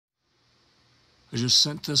I just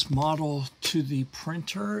sent this model to the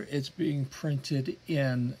printer. It's being printed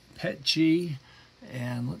in PETG.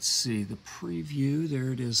 And let's see, the preview,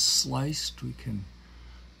 there it is sliced. We can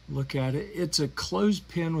look at it. It's a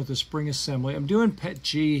clothespin with a spring assembly. I'm doing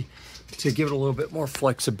PETG to give it a little bit more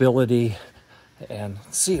flexibility and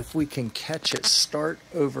see if we can catch it. Start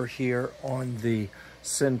over here on the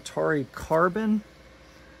Centauri Carbon.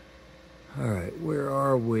 All right, where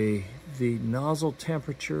are we? The nozzle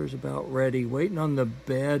temperature is about ready. Waiting on the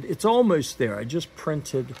bed. It's almost there. I just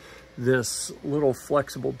printed this little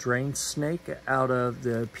flexible drain snake out of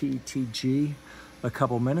the PETG a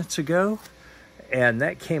couple minutes ago, and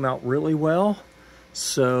that came out really well.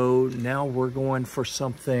 So now we're going for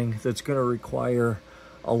something that's going to require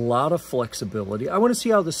a lot of flexibility. I want to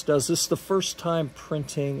see how this does. This is the first time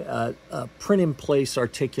printing a print-in-place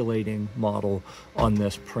articulating model on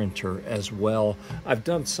this printer as well. I've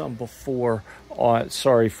done some before on,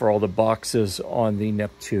 sorry for all the boxes, on the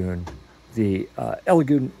Neptune, the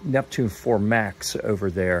Elegoo Neptune 4 Max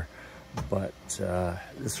over there. But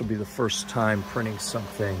this will be the first time printing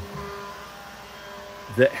something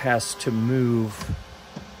that has to move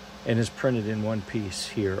and is printed in one piece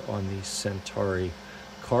here on the Centauri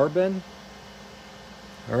Carbon.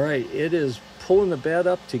 All right, it is pulling the bed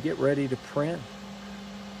up to get ready to print.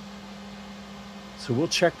 So we'll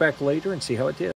check back later and see how it did.